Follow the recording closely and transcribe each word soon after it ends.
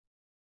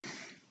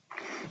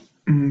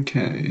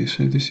Okay,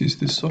 so this is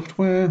the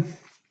software.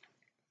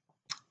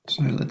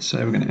 So let's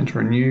say we're going to enter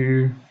a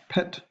new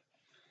pet.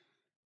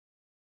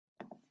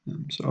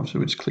 So obviously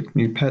we just click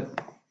new pet.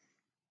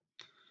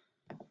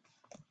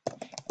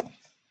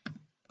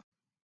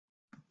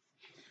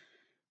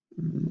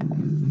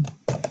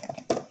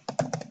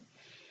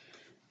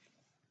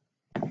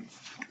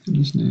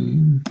 His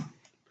name.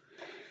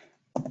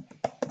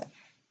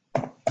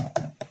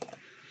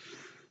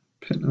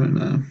 Pet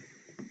owner.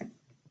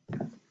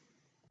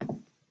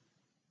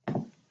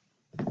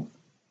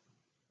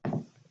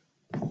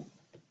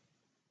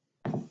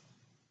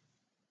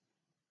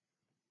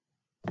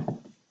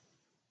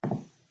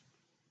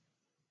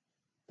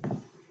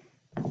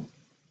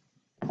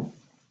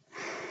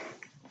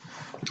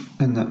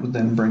 And that would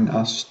then bring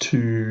us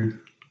to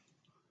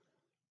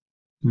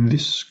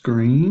this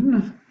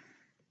screen.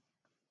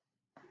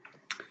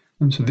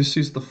 And so this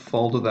is the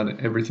folder that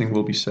everything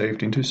will be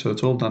saved into. So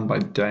it's all done by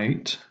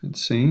date, it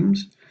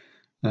seems.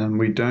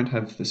 We don't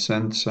have the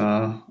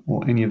sensor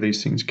or any of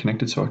these things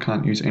connected, so I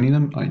can't use any of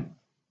them. I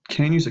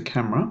can use a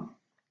camera.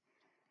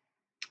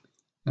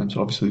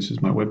 So obviously this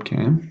is my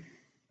webcam.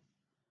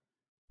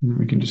 And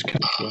we can just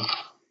capture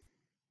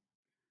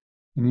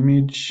an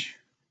image,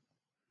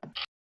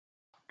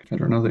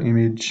 capture another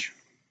image,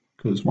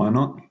 because why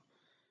not?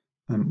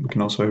 We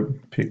can also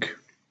pick,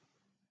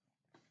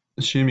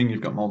 assuming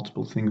you've got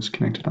multiple things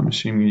connected, I'm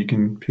assuming you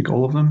can pick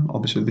all of them.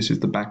 Obviously this is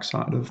the back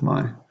side of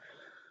my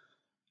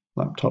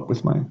laptop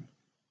with my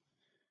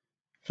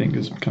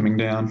fingers coming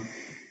down.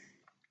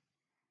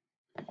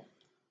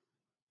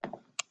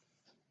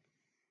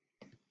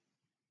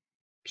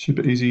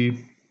 Super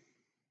easy,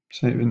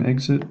 save and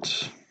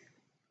exit.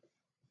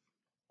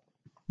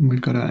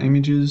 We've got our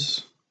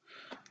images.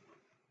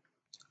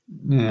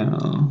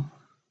 Now,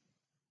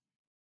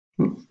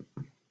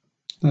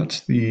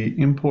 that's the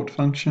import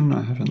function.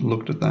 I haven't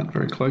looked at that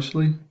very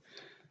closely.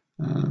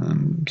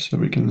 So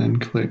we can then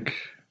click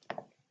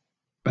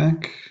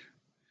back.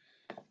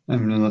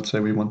 And then let's say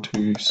we want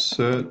to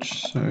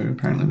search. So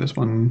apparently there's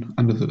one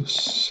under the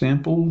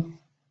sample.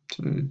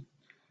 So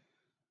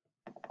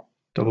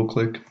double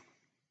click.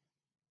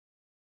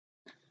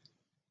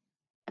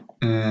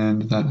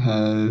 And that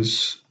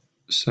has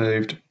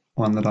saved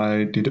one that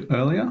I did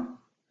earlier.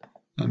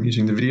 I'm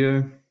using the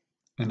video.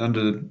 And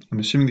under, I'm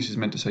assuming this is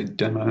meant to say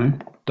demo,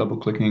 double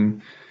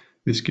clicking,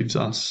 this gives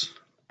us,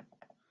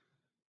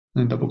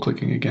 and double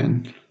clicking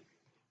again.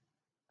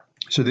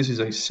 So this is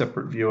a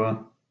separate viewer.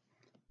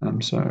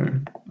 So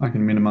I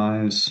can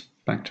minimize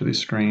back to this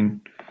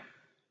screen,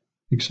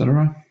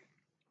 etc.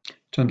 In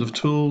terms of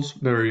tools,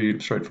 very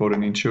straightforward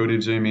and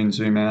intuitive. Zoom in,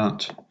 zoom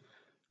out,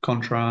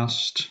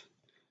 contrast.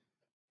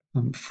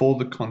 For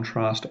the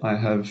contrast, I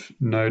have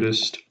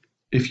noticed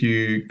if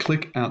you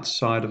click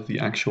outside of the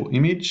actual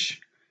image,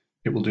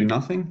 it will do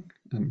nothing.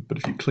 But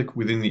if you click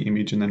within the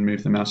image and then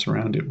move the mouse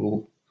around, it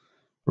will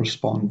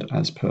respond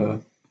as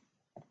per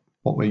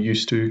what we're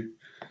used to.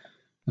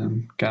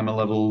 Gamma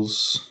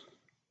levels,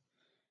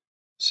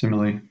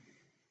 similarly.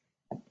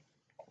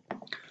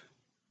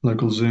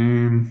 Local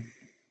zoom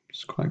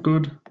is quite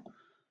good.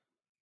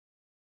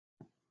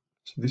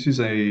 So this is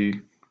a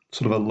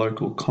sort of a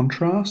local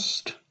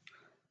contrast.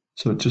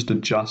 So it just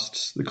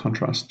adjusts the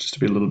contrast just to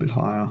be a little bit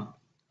higher.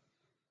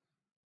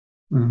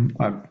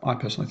 I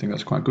personally think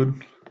that's quite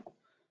good.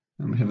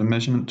 And we have a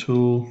measurement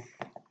tool.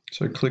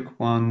 So click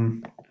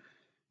 1,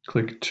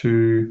 click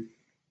 2,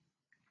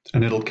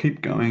 and it'll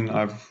keep going,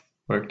 I've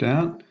worked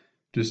out,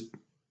 just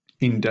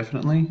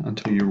indefinitely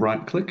until you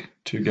right click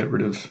to get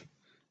rid of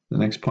the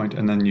next point,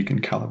 and then you can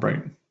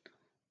calibrate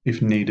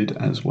if needed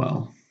as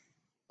well.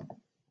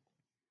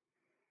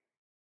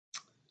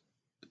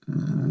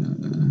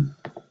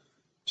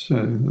 So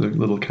the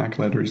little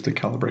calculator is the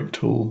calibrate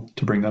tool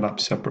to bring that up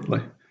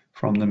separately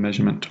from the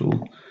measurement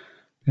tool.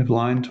 We have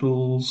line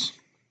tools,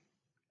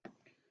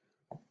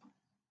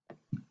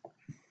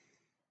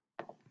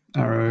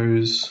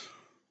 arrows,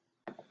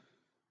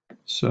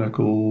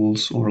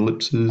 circles or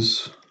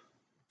ellipses,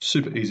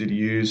 super easy to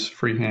use,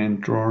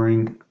 freehand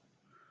drawing,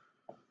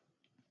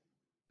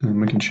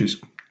 and we can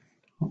choose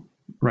a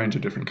range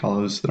of different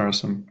colors. There are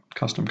some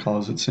custom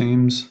colors it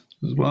seems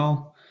as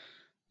well.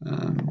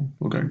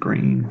 We'll go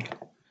green,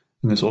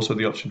 and there's also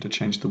the option to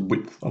change the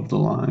width of the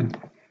line.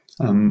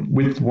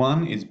 Width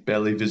 1 is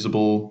barely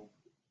visible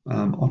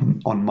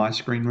on my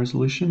screen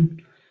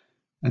resolution,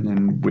 and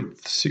then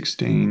width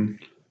 16,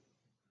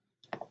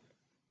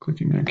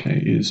 clicking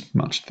OK, is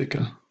much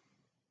thicker.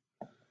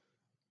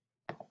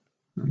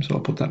 So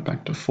I'll put that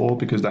back to 4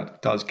 because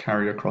that does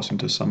carry across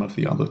into some of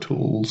the other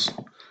tools.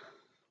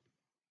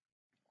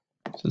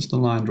 So it's the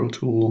line draw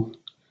tool.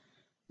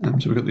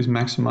 So we've got this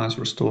maximize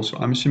restore. So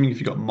I'm assuming if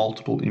you've got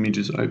multiple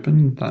images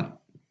open, that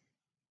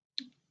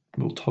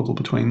will toggle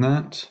between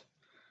that.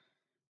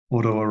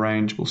 Auto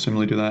arrange will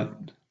similarly do that.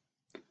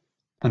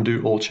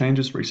 Undo all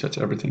changes,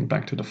 resets everything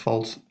back to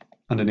default.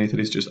 Underneath it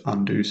is just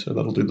undo, so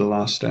that'll do the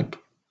last step.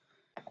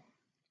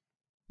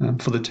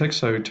 For the text,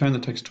 so turn the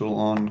text tool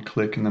on,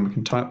 click, and then we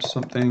can type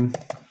something.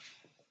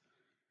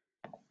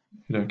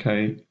 hit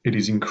OK. It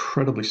is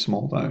incredibly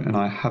small though, and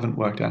I haven't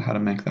worked out how to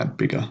make that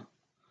bigger.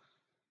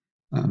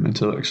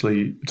 Until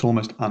actually, it's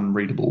almost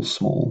unreadable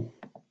small.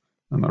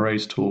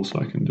 Erase tool, so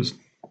I can just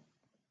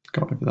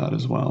go over that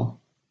as well.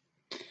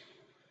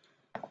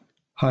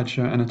 Hide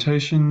show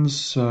annotations.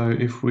 So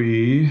if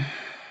we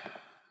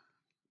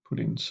put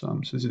in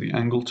some, so this is the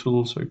angle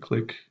tool. So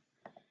click,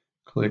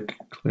 click,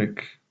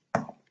 click.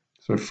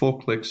 So 4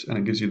 clicks, and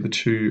it gives you the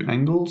 2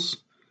 angles.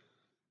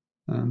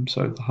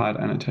 So the hide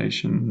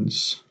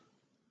annotations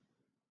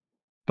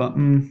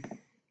button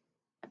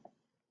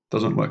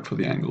doesn't work for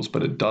the angles,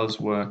 but it does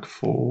work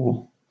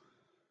for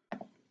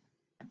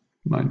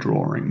my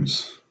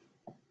drawings.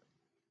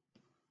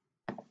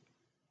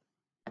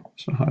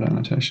 So hide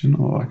annotation,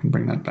 or I can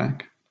bring that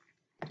back.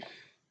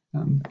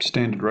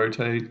 Standard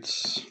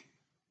rotates,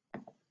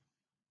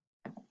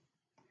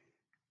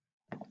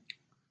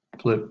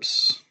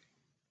 flips,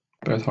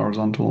 both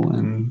horizontal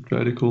and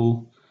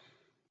vertical.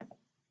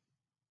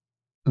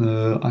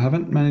 I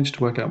haven't managed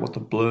to work out what the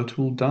blur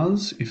tool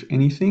does, if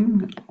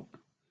anything.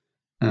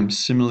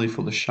 Similarly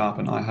for the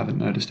sharpen, I haven't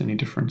noticed any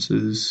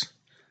differences.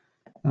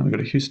 We've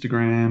got a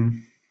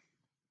histogram.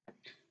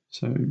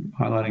 So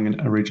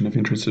highlighting a region of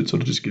interest, it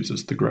sort of just gives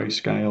us the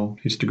grayscale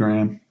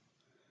histogram.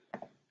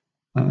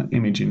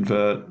 Image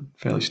invert,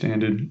 fairly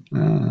standard.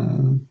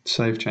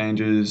 Save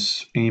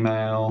changes,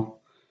 email.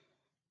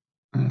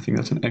 I think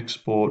that's an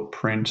export,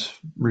 print,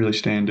 really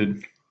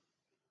standard.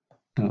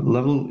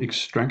 Level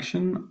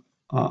extraction.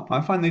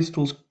 I find these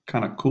tools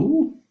kind of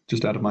cool,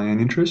 just out of my own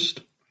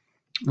interest.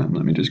 Let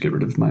me just get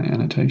rid of my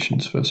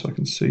annotations first so I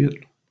can see it.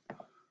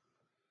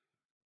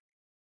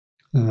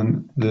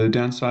 The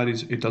downside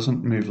is it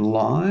doesn't move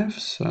live,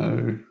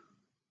 so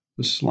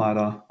the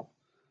slider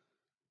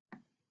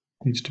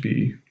needs to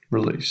be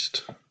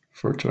released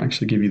for it to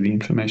actually give you the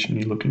information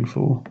you're looking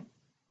for.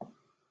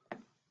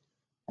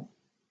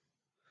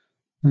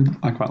 And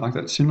I quite like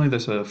that. Similarly,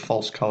 there's a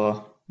false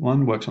color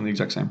one, works on the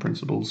exact same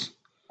principles.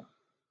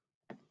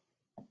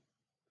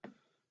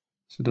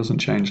 So it doesn't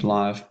change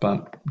live,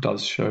 but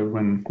does show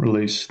when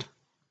released.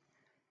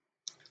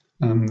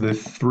 The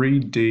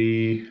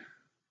 3D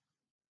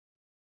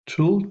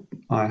tool,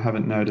 I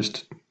haven't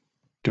noticed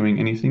doing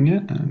anything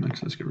yet. Actually,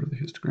 let's get rid of the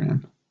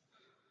histogram.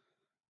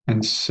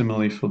 And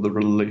similarly for the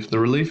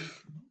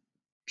relief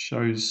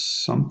shows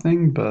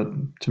something, but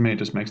to me it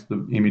just makes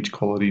the image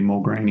quality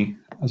more grainy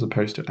as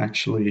opposed to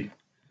actually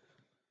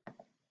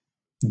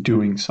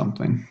doing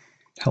something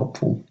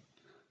helpful.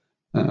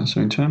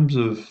 So in terms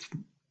of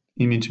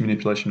image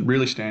manipulation,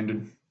 really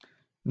standard,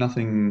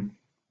 nothing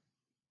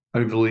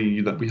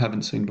overly that we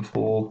haven't seen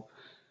before,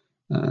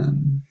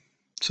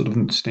 sort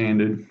of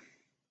standard.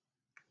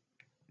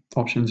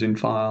 Options in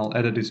file,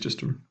 edit is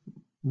just a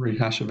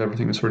rehash of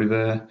everything that's already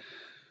there.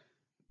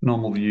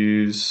 Normal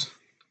views,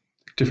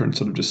 different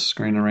sort of just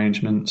screen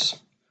arrangements,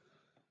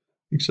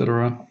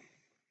 etc.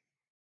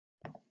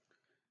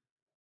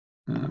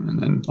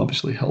 And then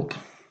obviously help.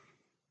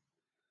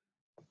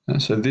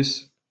 So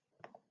this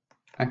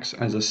acts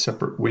as a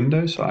separate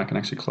window, so I can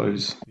actually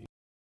close the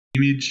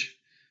image.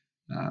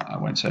 I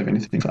won't save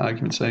anything for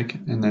argument's sake,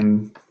 and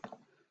then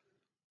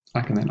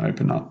I can then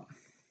open up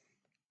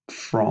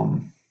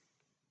from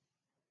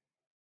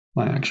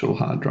my actual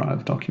hard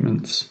drive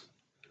documents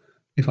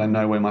if I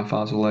know where my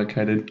files are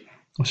located.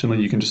 Or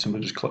similarly, you can just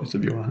simply close the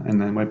viewer,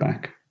 and then we're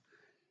back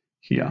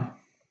here.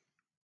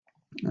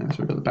 So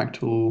we've got the back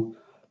tool.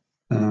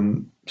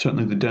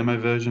 Certainly the demo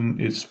version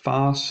is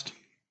fast.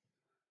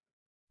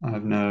 I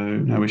have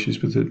no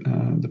issues with it.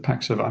 The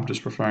pack server, I'm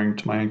just referring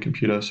to my own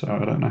computer, so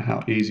I don't know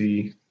how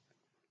easy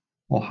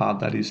or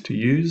hard that is to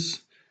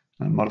use.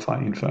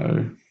 Modify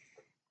info,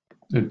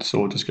 it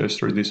sort of just goes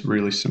through this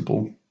really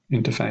simple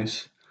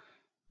interface.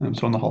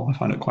 So on the whole, I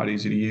find it quite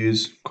easy to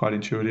use, quite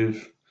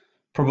intuitive,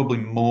 probably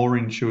more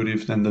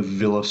intuitive than the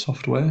Villa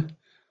software.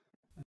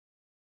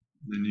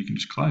 Then you can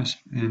just close,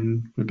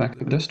 and we're back at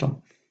the desktop.